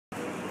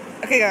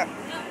Jessica.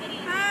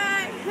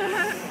 Hi.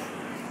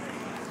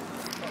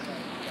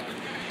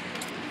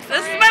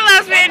 This is my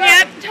lesbian,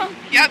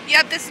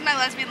 yep, this is my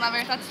lesbian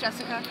lover. That's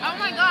Jessica. Oh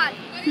my god.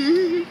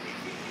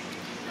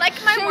 Like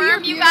my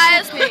worm, you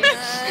guys. I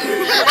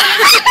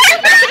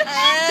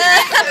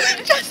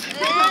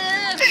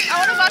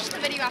want to watch the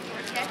video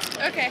afterwards, okay?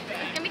 Okay.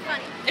 It's gonna be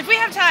funny. If we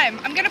have time,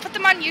 I'm gonna put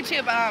them on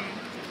YouTube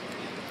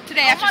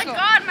today after school. Oh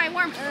my god, my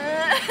worm.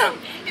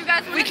 You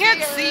guys We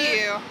can't see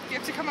you. You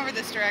have to come over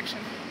this direction.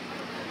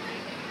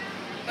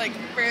 Like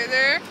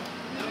further.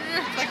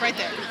 Like right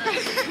there.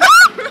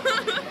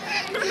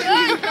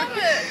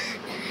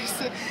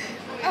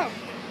 Oh.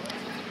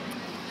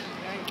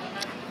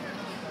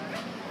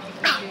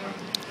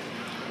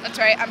 That's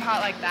right, I'm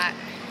hot like that.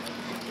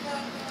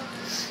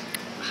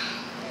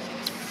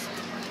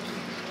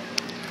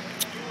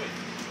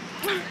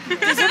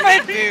 These are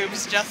my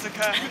boobs,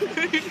 Jessica.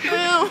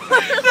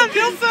 That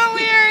feels so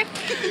weird.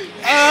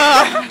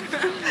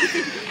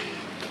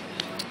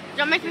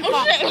 Don't make me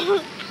fall.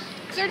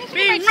 Is there anything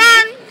in my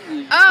Run!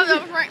 teeth? Oh,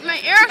 that was right in my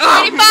ear.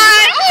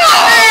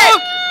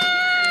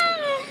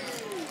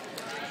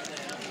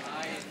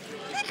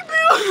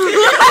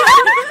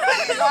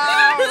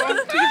 Wow.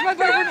 Because my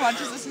boyfriend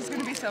watches this, he's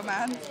gonna be so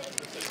mad.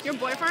 Your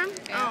boyfriend?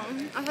 Yeah. Oh,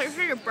 I thought you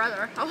were your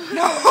brother.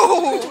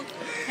 No!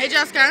 Hey,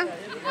 Jessica.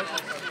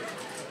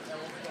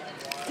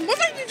 What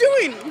are you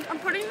doing? I'm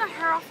putting the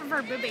hair off of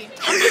her boobie.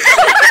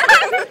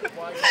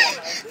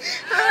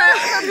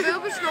 Her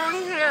boob is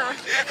growing hair.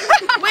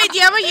 Wait, do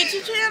you have a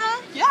YouTube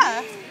channel?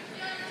 Yeah.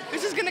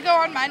 This is gonna go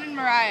on mine and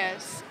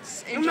Mariah's.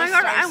 Angel Oh my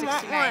god, I 69.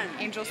 want one.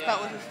 Angel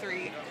spelled with a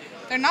 3.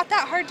 They're not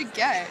that hard to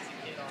get.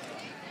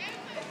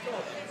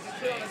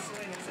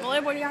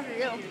 Well, what do you have to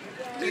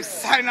do? You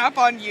sign up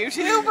on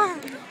YouTube?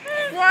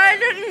 Well, I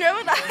didn't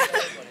know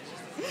that.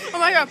 Oh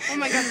my god, oh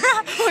my god.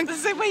 The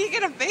same way you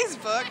get a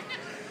Facebook.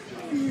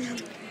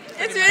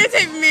 It's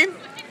irritating me.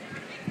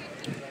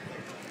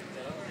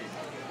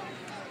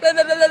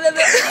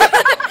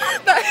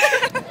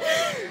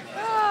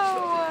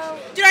 Oh,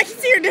 Dude, I can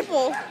see your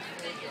nipple.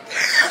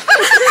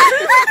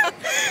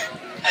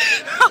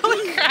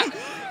 holy crap.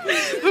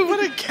 Who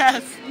would have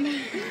guessed?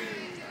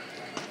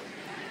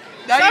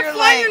 Now Stop you're flying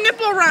like, your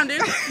nipple around,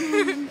 dude.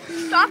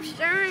 Stop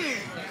staring.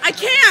 I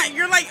can't.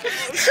 You're like,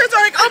 shirts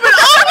are like open.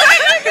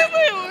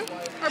 Oh,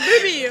 or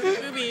boobie.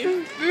 Boobie.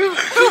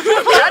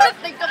 I had to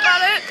think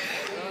about it.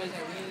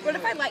 What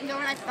if I let go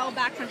and I fell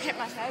back and hit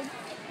my head?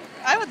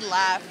 I would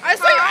laugh. I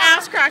saw your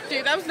ass crack,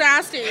 dude. That was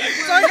nasty.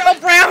 So I got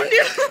brown,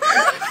 dude.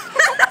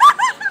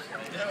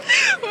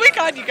 Oh my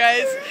god, you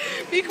guys.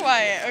 Be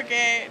quiet,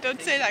 okay?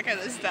 Don't say that kind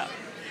of stuff.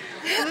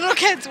 Little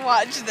kids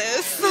watch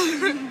this.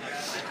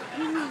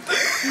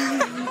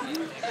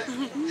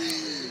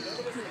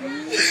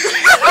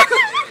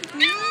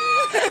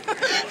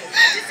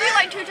 You see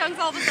like 2 chunks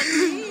all of a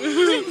sudden.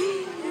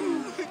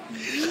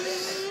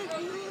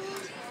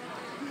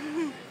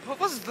 What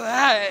was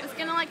that? It's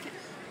gonna like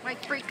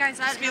freak guys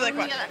out. Be like, and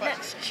then what? you get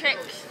that chick.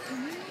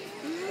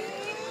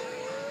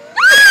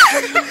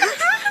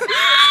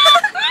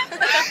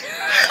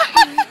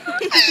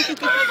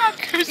 Oh my god,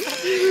 Kirsten.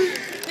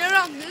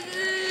 No.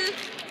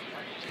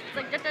 It's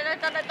like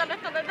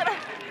da-da-da-da-da-da-da-da.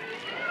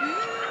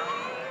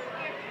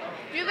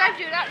 You guys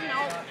do that? No,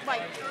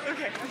 like,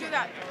 Okay. do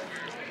that.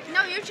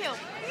 No, you too.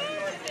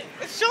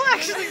 She'll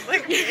actually,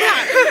 like,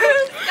 yeah.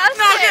 That's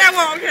No, okay, I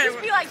won't, okay.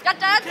 Just be like,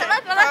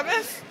 da-da-da-da-da-da.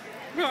 Promise?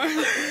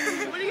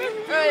 What are you?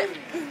 Alright.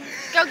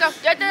 Go.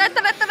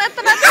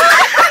 Da-da-da-da-da-da-da.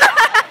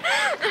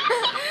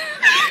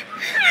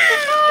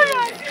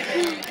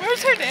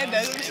 Where's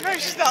Hernandez? I'm sure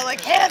she's not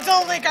like, hands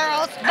only,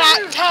 girls,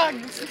 not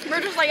tongues. We're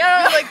just like,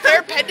 Like, their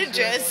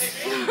appendages.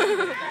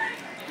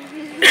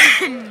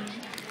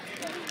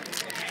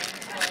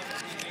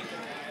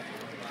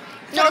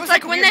 No, it's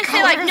like when they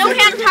say like, no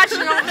hand touch,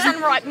 and all of a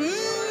sudden we're like,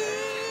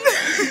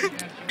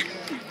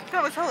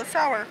 That was hella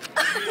sour.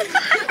 Can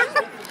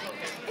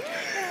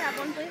I have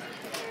one, please?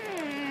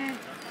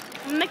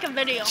 Make a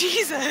video.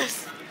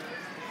 Jesus.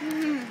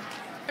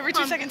 Every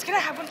 2 seconds, can I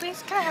have one,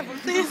 please? Can I have one,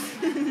 please?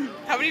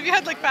 How many of you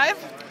had, like 5?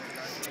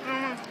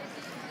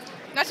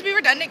 Not to be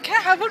redundant, can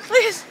I have one,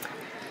 please?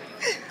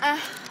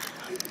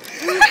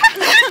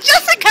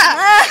 Jessica!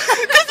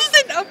 This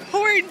isn't a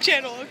porn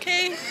channel,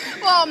 okay?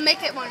 Well,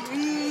 make it one.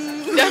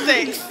 No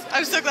thanks.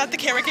 I'm so glad the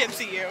camera can't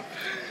see you.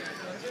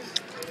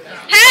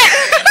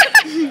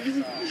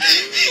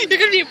 You're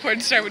gonna be a porn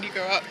star when you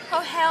grow up.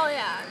 Oh, hell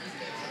yeah.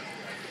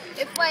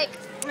 If like,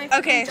 my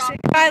Okay, freaking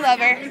dog- bye,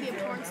 lover. I'm gonna be a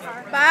porn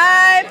star.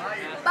 Bye.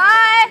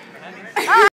 Bye.